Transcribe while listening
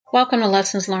Welcome to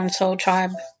Lessons Learned Soul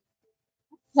Tribe.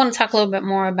 I want to talk a little bit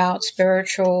more about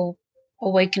spiritual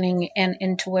awakening and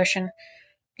intuition.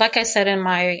 Like I said in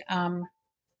my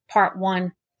part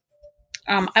one,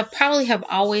 I probably have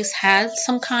always had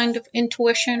some kind of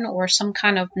intuition or some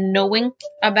kind of knowing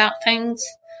about things.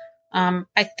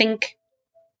 I think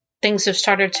things have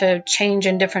started to change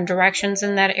in different directions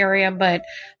in that area, but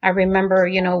I remember,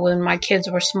 when my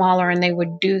kids were smaller and they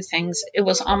would do things, it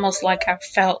was almost like I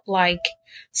felt like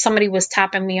somebody was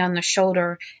tapping me on the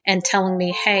shoulder and telling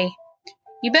me, hey,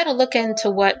 you better look into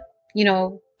what, you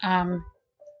know, um,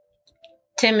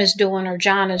 Tim is doing or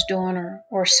John is doing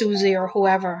or Susie or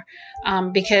whoever,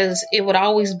 because it would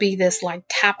always be this like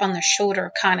tap on the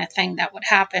shoulder kind of thing that would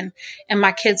happen. And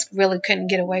my kids really couldn't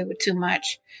get away with too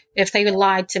much. If they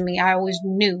lied to me, I always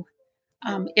knew.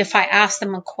 If I asked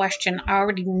them a question, I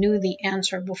already knew the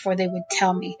answer before they would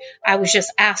tell me. I was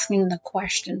just asking the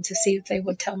question to see if they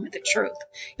would tell me the truth.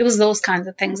 It was those kinds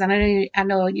of things. And I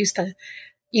know it used to,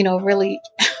 really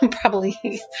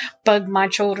probably bug my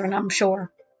children, I'm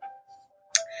sure.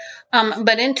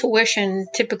 But intuition,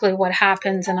 typically what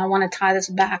happens, and I want to tie this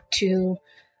back to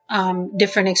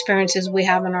different experiences we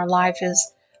have in our life,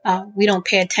 is we don't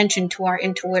pay attention to our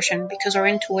intuition because our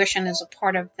intuition is a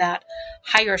part of that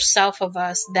higher self of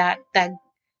us, that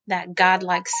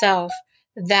godlike self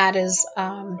that is,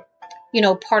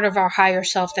 part of our higher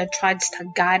self that tries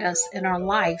to guide us in our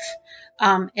life.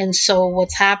 And so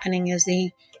what's happening is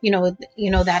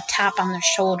that tap on the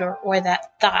shoulder or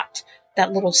that thought,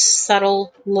 that little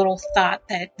subtle little thought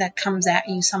that comes at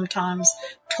you sometimes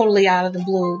totally out of the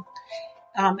blue.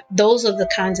 Those are the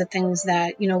kinds of things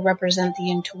that, represent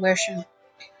the intuition.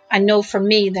 I know for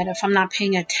me that if I'm not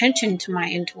paying attention to my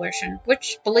intuition,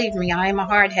 which believe me, I am a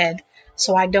hardhead,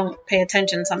 so I don't pay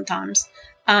attention sometimes.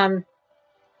 I'll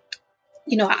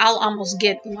almost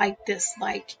get like this,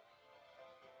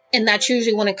 and that's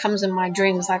usually when it comes in my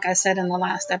dreams. Like I said in the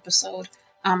last episode,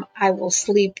 I will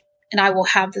sleep and I will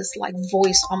have this like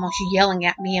voice almost yelling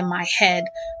at me in my head,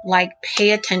 like,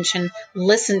 pay attention,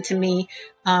 listen to me.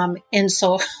 And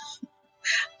so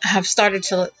I've started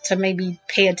to maybe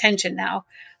pay attention now.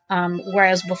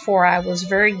 Whereas before I was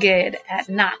very good at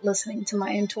not listening to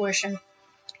my intuition.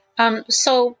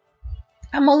 So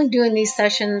I'm only doing these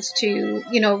sessions to,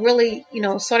 really,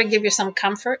 sort of give you some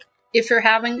comfort if you're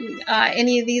having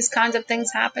any of these kinds of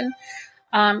things happen.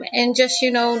 And just,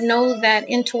 know that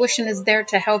intuition is there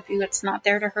to help you. It's not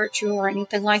there to hurt you or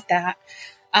anything like that.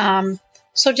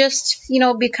 So just,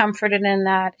 be comforted in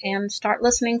that and start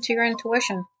listening to your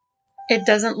intuition. It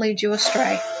doesn't lead you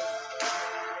astray.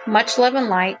 Much love and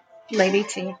light, Lady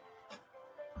T.